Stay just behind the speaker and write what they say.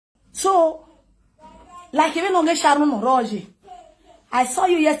So, like even on Sharon or Roger, I saw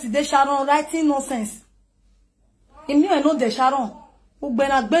you yesterday, Sharon, writing nonsense. You know the Sharon. We were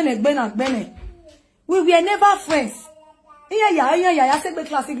never friends. Yeah, say the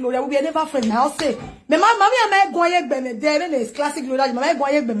classic Gloria. We were never friends. I'll say, my mommy and my going there is classic Gloria. My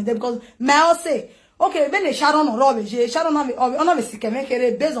going there because I'll say, okay, when Sharon or Roger, Sharon on a sick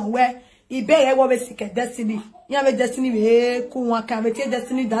based on where he bear what sick destiny. You have a destiny, we can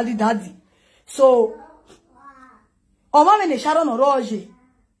destiny, daddy. So, on when Sharon or Roger,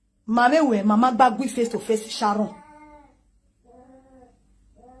 mama back with face to face Sharon.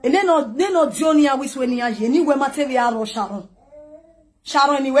 And then no Jonia with when you anywhere material Sharon.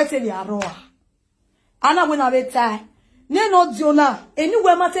 Sharon anywhere te via roa. Anna when I bet no Jonah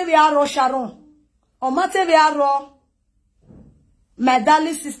anywhere material Sharon. Or material ro. My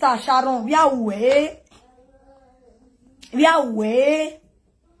darling sister Sharon, we are away.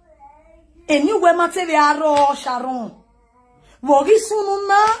 Anywhere material Sharon. Vogi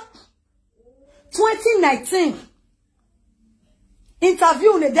sununa 2019.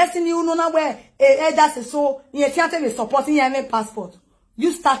 Interview in the destiny you know now where that's so you can't be supporting your passport.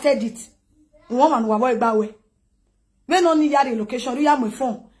 You started it. Woman wa boy way. When only your location, you have my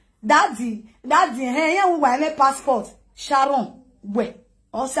phone. Daddy, hey, you want passport. Sharon, where?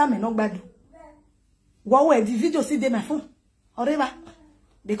 Also, me no bad. What way the video see my phone? Whatever.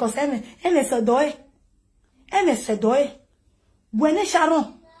 Because I'm so doy. When Sharon,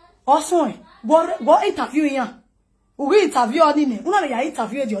 also, what interview here? We interview on him. Una ya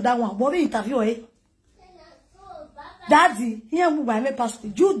interview the other one. But we interview Daddy, here we my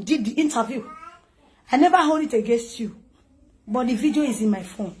passport. You did the interview. I never hold it against you. But the video is in my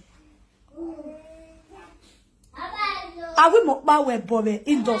phone. I will not buy web bobe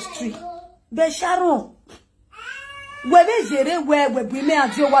industry. But Sharon, where we jere where we may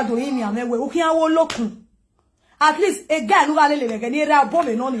have your wado in ya me we can wo lokun. At least a guy who are living again here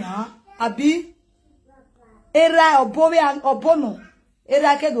bobe no ni ha. Abi Era obowe and obono.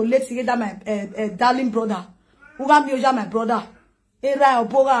 Era ke do let together my darling brother. Who got me my brother. Era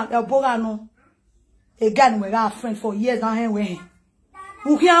oboga no. Again we got a friend for years and we.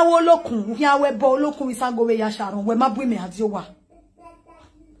 Who can wo lokun, who can we bo lokun we san go we ya Sharon. We ma bui me adiowa.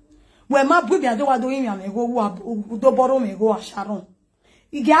 We ma bui me adiowa do imi ame go wo do boro me go Sharon.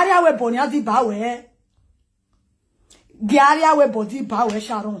 Igaria we boni adi ba we. Garia we body ba we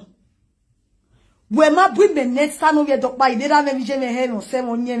Sharon. We ma bui me net sa no vi Edokpayi de da me vi je me he no se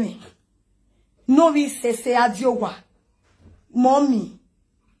mo nye me. No vi se adiowa. Mommy,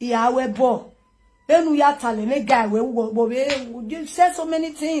 ya we bo. Enu ya tale me guy you said so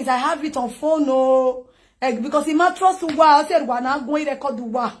many things. I have it on phone no. Because he might trust to wa. I said wa na go record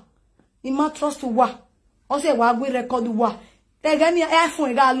wa. He might trust to wa. I said wa go record wa. Te gani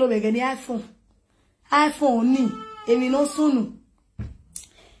iPhone ga lo be gani iPhone. iPhone ni emi no sunu.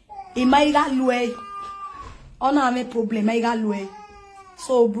 E mai ga lo e. Ona me problem mai ga lo e.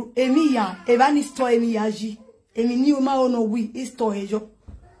 So emi ya e ba ni store emi ya ji. Emi ni o ma ono wi store ejo.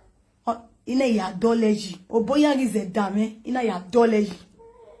 Ina ya doleji. Oboya gize dame. Ina ya doleji.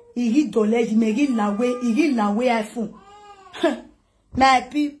 Igi doleji. Megi lawe iPhone. My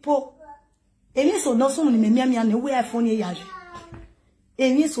people. Emi so no sunu ni me miame we iPhone ye yaje.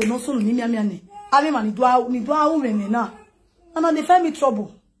 Emi so no sunu ni miame. Ave ma ni do a me na. Ana dey find me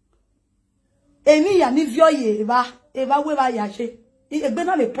trouble. Emi ya ni vio ye eba we ba yaje. Egbe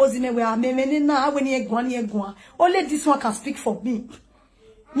na me pose me we me na awe ni eguan. Only this one can speak for me.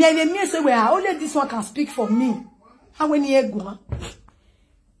 Me say we are only this one can speak for me. How when you go?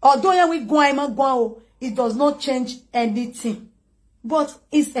 Although we go, it does not change anything. But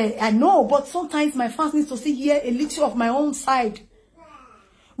it's I know, but sometimes my fans need to see here a little of my own side.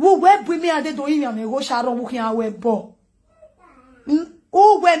 Who web we me ade do imi ame go Sharon wo kian we bo.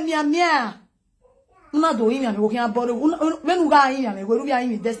 O we mi amia. Una do imi ame go kian bo. When u ga imi ame go ru bia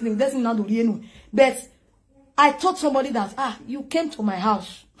imi destiny na do ri enu. But I told somebody that, you came to my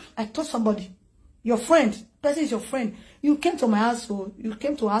house. I told somebody, your friend, person is your friend. You came to my house, so you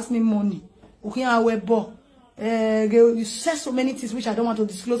came to ask me money. You said so many things which I don't want to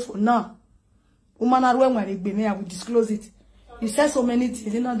disclose for now. I will disclose it. You said so many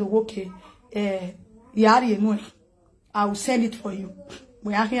things, you know, okay, I will send it for you.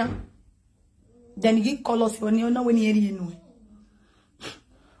 We are here. Then you call us when you know when you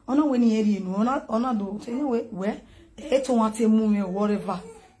Ona when you know, ona do anyway, where it want to move or whatever.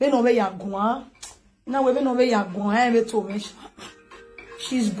 When over ya gwan, now when over ya gwan, to me.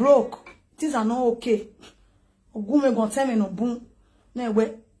 She's broke. Things are not okay. Ogume gon tell me no boom. Now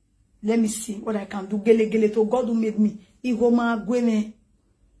let me see what I can do. Gele to God who made me. He go ma gwe me.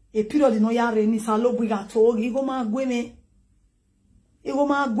 A period no ya re ni salo briga to igo ma gweme. Igo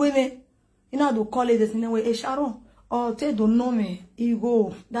ma gweme. Ina do call it this in way. Sharon, oh te don't know me.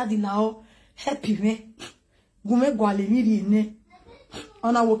 Igo daddy now happy me. Gume gwale miri ne.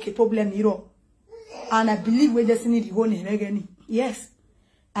 Ona woke problem hero. And I believe we just need to go ne. Yes,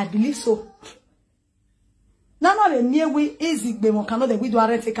 I believe so. Nana le mie we easy be mo kano de we do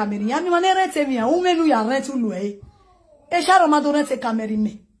arrête camera. Ya mi manere mi a u menu ya rent ulu e. E Sharon ma do rent camera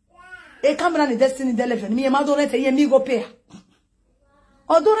me. E camera ni destiny deliver mi e ma do rent ye mi go pay.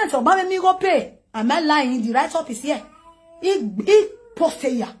 O do rent o ba me mi go pay. Am I lying? The right office here. He post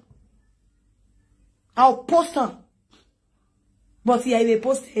here. I'll post on. But here I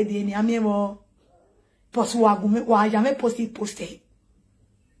post here ni ami mo post wa gume wa ya me post it.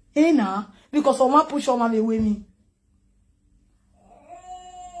 Eh na because o ma push o ma me we mi.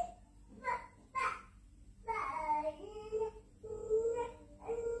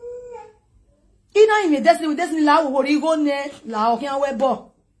 Ina ime destiny la wo ri go ne la o kian we bo.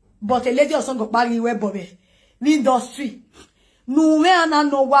 But a lady or son go pari we bo be. The industry. Nu me ana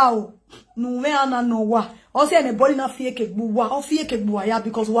no wa o. Nu me ana no wa. O se anybody na fie ke gbuwa. O fie ke gbuwa ya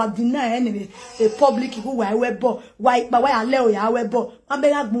because we deny anyway a public who wa we bo. Why ba wa ale o ya we bo. An be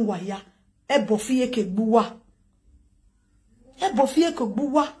ga gbuwa ya. E bo fie ke gbuwa. E bo fie ke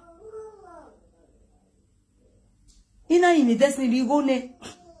gbuwa. Ina ime destiny li go ne.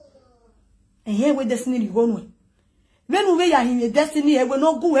 And here we destiny li go no. When we are in a destiny, we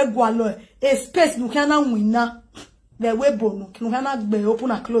no go alo a space no can win na. The webo no can be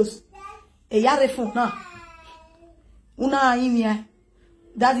open and close. A yare phone na. Una imia.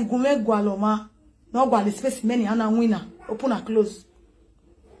 Daddy go me alo ma. No go the space many ana winner. Open and close.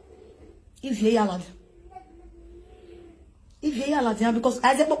 If ye yalad. If ye yalad because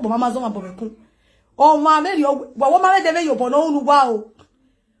I said but mama zoma bobekun. Oh ma me yo wa ma me deve yo bono unu wa o.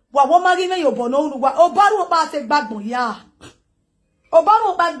 Wa wo mari me yo bono unu wa o baru pa se gbagbon ya o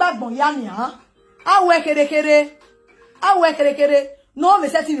baru pa gbagbon ya ni ha awe kere no me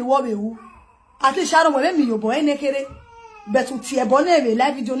se ti mi wo be wu ati Sharon we mi yo bo ene kere but uti e bone we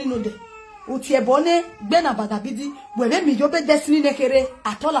live video ni no de uti e bone gbe na bagabidi we mi yo be destiny ne kere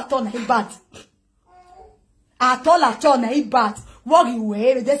atola na ibad na ibad wo gi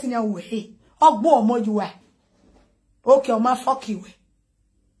we be destiny we ogbo omo ju wa okay o ma fuck you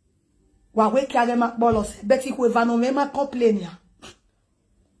wa we kage ma bolos beti ku eva no me ma complain ya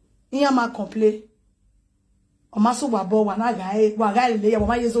iya ma complain o ma so wa bo wa na ga le ya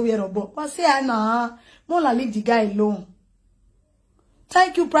ma yezo we robo wa say na mo la leave the guy alone.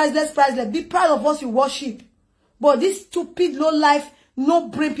 Thank you priceless be proud of us you worship, but this stupid low life no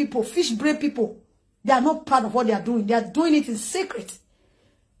brain people, fish brain people, they are not proud of what they are doing. They are doing it in secret.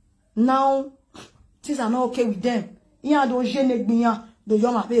 Now things are not okay with them. Iya do jene gbiyan do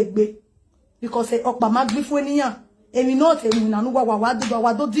yo ma pe gbe because okpa ma gbe fun eniyan emi not emi na nu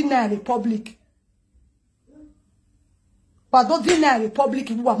wa do deny republic wa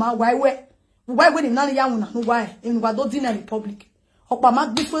ma wa we ni na ya won na nu wa emi wa do deny republic okpa ma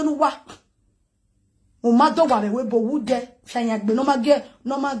gbe fun enu wa mo ma do wa re we bo wu de fian gbe no ma ge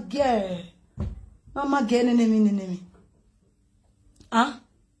nene ah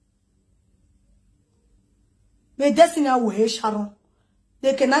me destiny we Sharon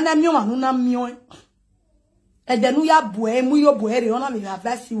de ke nana mio anu na mio edenu ya boe mu yo boe re ona me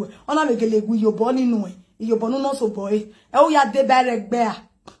advice we ona me gele gu yo bo ninu e yo bo no so boy e o ya de bare gbe a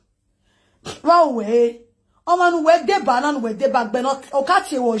wa we o ma nu we de ba na nu we de ba gbe no o ka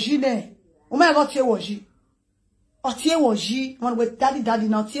tie wo ji ne o ma go tie wo ji o tie wo ji o we daddy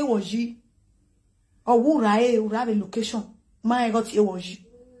na tie wo ji o wura be location ma go tie wo ji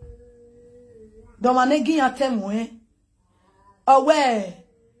do ma ne gin atemo where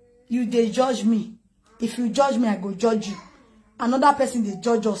you they judge me. If you judge me, I go judge you. Another person they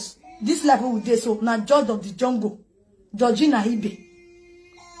judge us. This life we do so now judge of the jungle. Judging na ibe.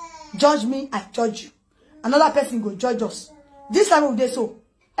 Judge me, I judge you. Another person go judge us. This life we do so.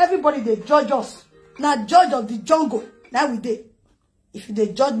 Everybody they judge us. Now judge of the jungle. Now we do. If they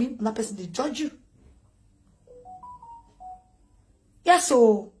judge me, another person they judge you. Yes,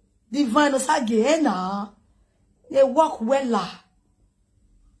 so divine osage na. They work well.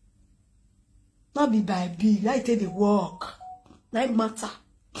 Not be by big. Like they work. Like matter.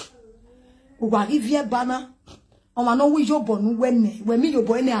 Uwa rivie bana. Oma no we yo bonu wene. We mi yo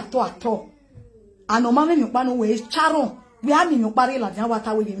bo ene ato. Ano ma me mi pa no we Sharon. We ha mi mi pa re la jan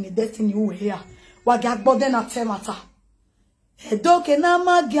wata we give destiny we here. Wa ga gbode na te matter. Edoke na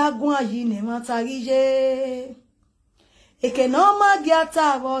ma gia gun ayi ne matter rije. Eke no ma gia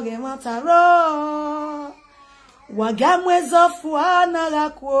ta bo ge matter ro. Wagamwezofu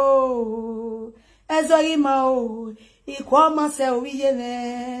anagakwo. Ezorima o. Ikwama se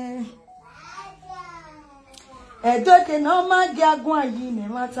uyene. Edoke no magiagwa yine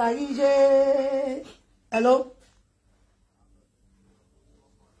matarije. Hello?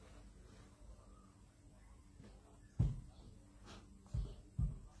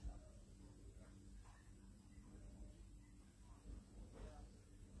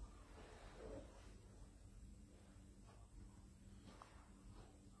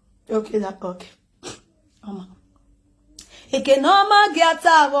 Okay, that okay. Ikenoma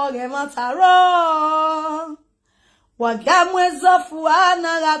giata voge mataro. Wagamwezofu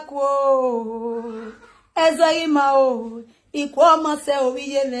anagakwo. Ezoima o. Ikwama se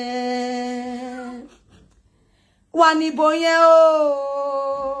uyene. Waniboye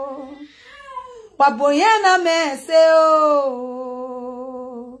o. Waboye na mese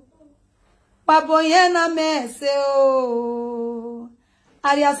o. Waboye na mese o.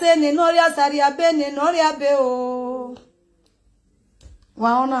 Ariase ne noria saria be ne noria be o.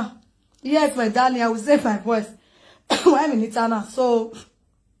 Waona. Yes, my darling, I will save my voice. I'm in Itana. So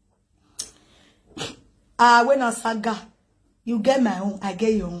when I saga, you get my own, I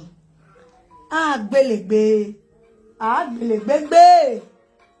get your own. Belegbe. Belegbe.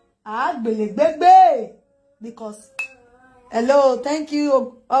 Belegbe. Because hello, thank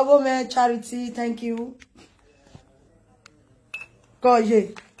you, Ogome Charity, thank you. God, yeah.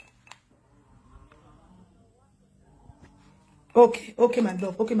 Okay, my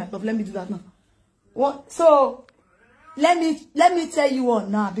love. Okay, my love. Let me do that now. What? So, let me tell you what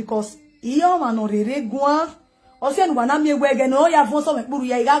now, because iyo manorere gwan. Ose nu wana mi wege no ya fun so me puru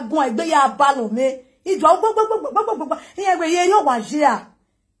ya iga gwan egbe ya balo me. Ijo gbogbo. Iye gbe ye yo wa je a.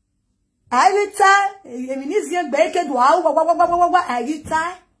 Ayita, emi ni si egbe eke do wa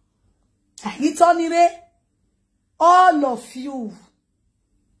ayita. Ayita ni re. All of you,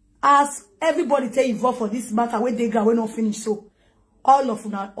 as everybody take involved for this matter, where they go, we not finish. So, all of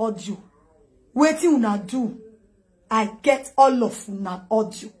una audio, waiting una do, I get all of una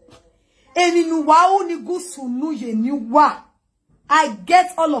audio. Eni nu wa o ni gusu nu ye ni wa, I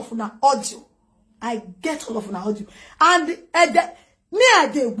get all of una audio. I get all of una audio, and me I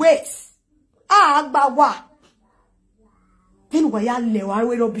dey wait. Agba wa. Ken wa ya le wa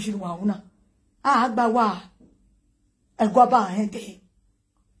we rubbish wa una. Agba wa. Egwaba hende.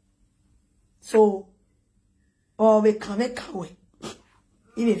 So, we can make kawe.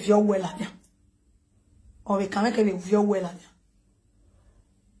 Ibe vyo wela dia. We can make ibe vyo wela dia.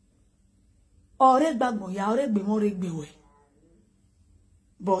 Ore gbagbo ya, ore gbe mo re gbe we.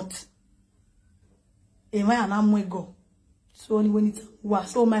 But am I an amwego? So when it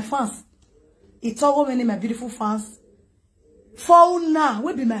was so my fans, it's all many my beautiful fans. For now,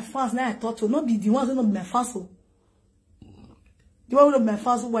 we be my fans now I thought to not be the ones who not be my fans so. The one of my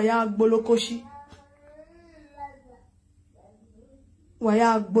fans waya bolokoshi.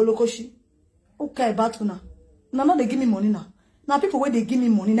 Waya bolokoshi. Okay, batuna. Now they give me money now. Now people where they give me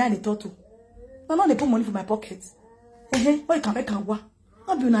money now they thought to. Now they put money for my pocket. What you can make and what?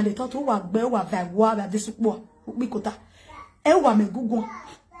 Not be now they thought to what be what by what by this what we kota. What me Google.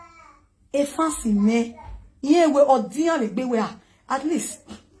 A fancy me. Yeah, we ordinary be where at least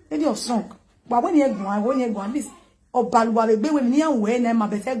any of song. But when you go at least. After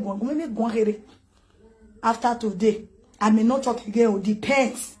today, I may not talk again. It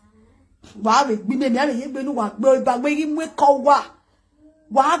depends.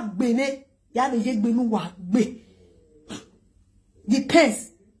 Depends.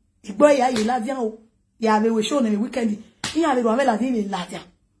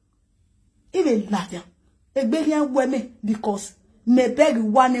 Because me beg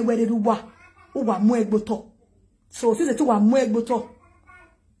one where do wa so since the one more boto.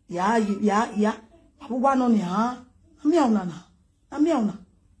 Yeah. One on ya. Amiona.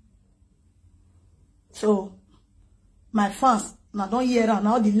 So my fans now don't hear her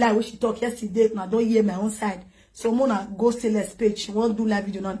now the lie which she talked yesterday, now don't hear my own side. So Mona go still less page. She won't do live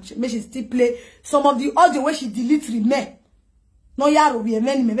video now. May she still play some of the audio where she delete remain. No yaro be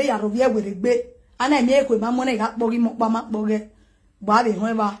many me yaro be with a bit. And I make with my money got bogi mokbama boge. Bobby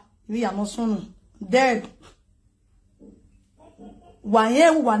whoever we are not soon dead. Oh,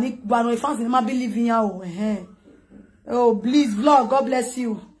 please, vlog. God bless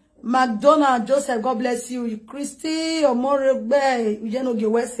you. McDonald, Joseph, God bless you. Christy, Omorebe, Ujeno,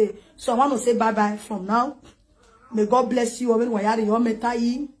 so I want to say bye-bye from now. May God bless you. I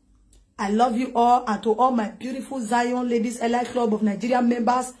love you all, and to all my beautiful Zion Ladies Elite Club of Nigeria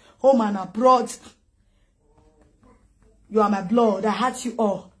members, home and abroad. You are my blood. I heart you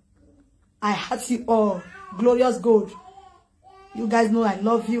all. I heart you all. glorious gold. You guys know I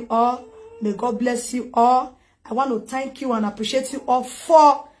love you all. May God bless you all. I want to thank you and appreciate you all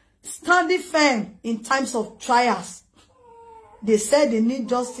for standing firm in times of trials. They said they need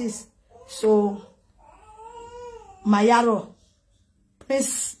justice. So, Mayaro,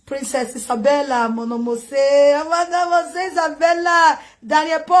 Princess Isabella, Monomose, Isabella,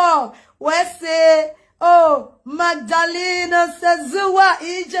 Daniel Paul, Wese, oh, Magdalena, Sezuwa,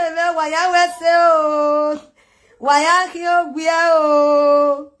 Ijeme, Waya Wese, oh, Waya Hio,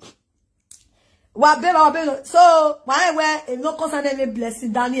 oh. So, why were no concern me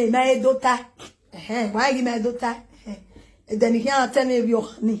blessing Daniel, my daughter? Why give my daughter? Then he can't tell me your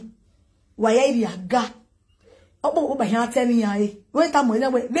knee. Why you ga? Oh, but he can't tell me I. When time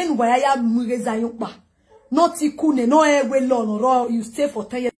when why I am Mugezayopa. Not Ikune, no way long or you stay for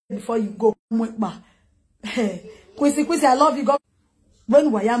 10 years before you go. Quincy, I love you, God. When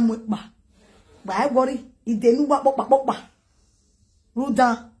why am Mukba? Why worry? It didn't walk.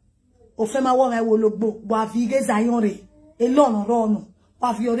 Ruda. Ofema won I will look wa vige zayonre e lon ron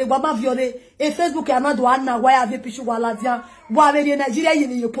wa viore wa ma viore e Facebook e amado ana wa ya pichu wala dia wa be Nigeria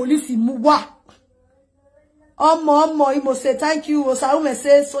ye police mu wa omo imo say thank you o sa me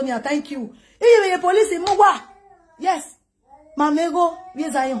say Sonia thank you e police mu wa yes mamego wie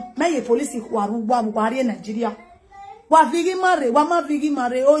zayon me ye police wa ru wa Nigeria wa vigi mare wa ma vigi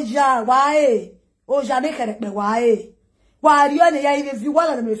mare o ja wa o ja ne kere pe wa why are you on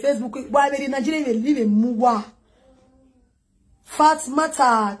the Facebook? Why are you in Nigeria? Live in Muwa.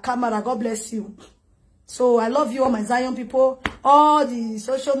 Fatmata Camera, God bless you. So I love you all, my Zion people, all the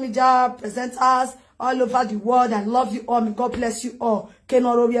social media presenters all over the world. I love you all. May God bless you all.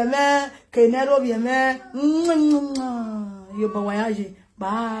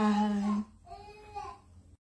 Bye.